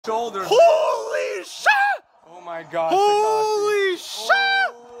Shoulders. Holy shit! Oh my God. Holy shit!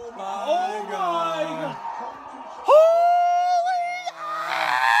 Oh my God. Holy!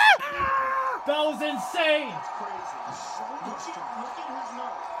 That was insane.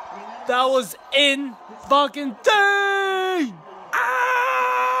 That was in fucking thing.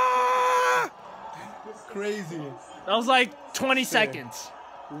 Ah! Crazy. That was like 20 seconds.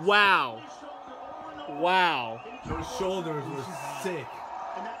 Wow. Wow. Those shoulders were sick.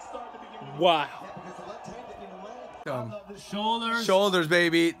 Wow. Shoulders,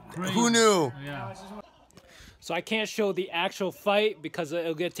 baby. Crazy. Who knew? Yeah. So I can't show the actual fight because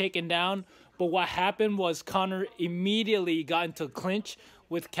it'll get taken down. But what happened was Conor immediately got into a clinch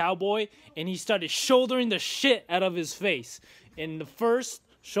with Cowboy, and he started shouldering the shit out of his face. In the first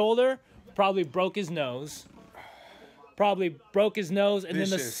shoulder, probably broke his nose. And then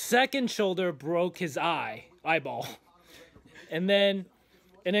the second shoulder broke his eyeball. And then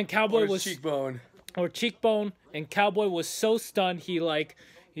Cowboy was cheekbone, and Cowboy was so stunned he's like,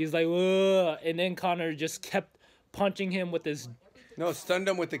 ugh, and then Conor just kept punching him with his. No, stunned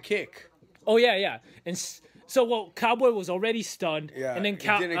him with the kick. Oh yeah, and so Cowboy was already stunned. Yeah, and then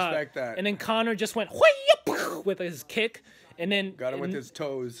didn't expect that. And then Conor just went with his kick, and then got him with his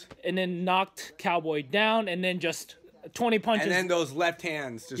toes, and then knocked Cowboy down, and then just 20 punches. And then those left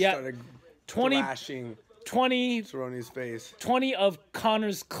hands just started 20 thrashing 20 Cerrone's face. 20 of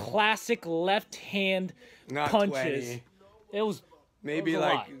Conor's classic left hand punches. 20. It was maybe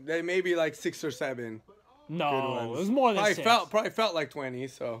like 6 or 7. No, it was more than 6. Probably felt like 20.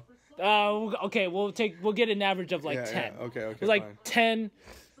 So. Okay, we'll get an average of like 10. Yeah, okay. It was like fine. 10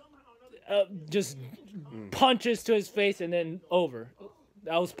 just punches to his face and then over.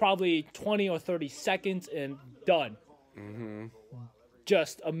 That was probably 20 or 30 seconds and done.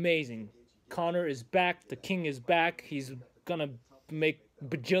 Just amazing. Conor is back. The king is back. He's gonna make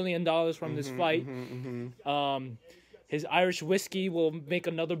bajillion dollars from this fight. His Irish whiskey will make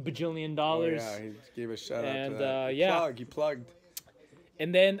another bajillion dollars. Oh, yeah, he gave a shout out to that. He plugged.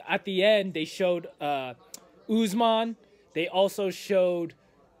 And then at the end, they showed Usman. They also showed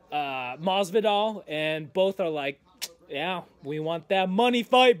Masvidal, and both are like, yeah, we want that money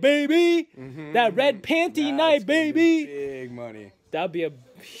fight, baby. That red panty night, baby. Big money. That'd be a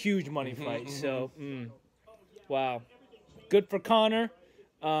huge money fight. So, wow. Good for Conor.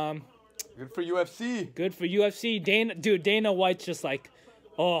 Good for UFC. Good for UFC. Dana White's just like,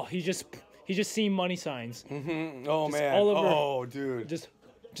 oh, he just seen money signs. Oh just man. all over, oh dude. Just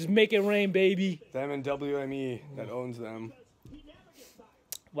make it rain, baby. Them and WME that owns them.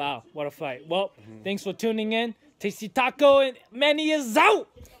 Wow, what a fight. Well, thanks for tuning in. Tasty Taco and Manny is out.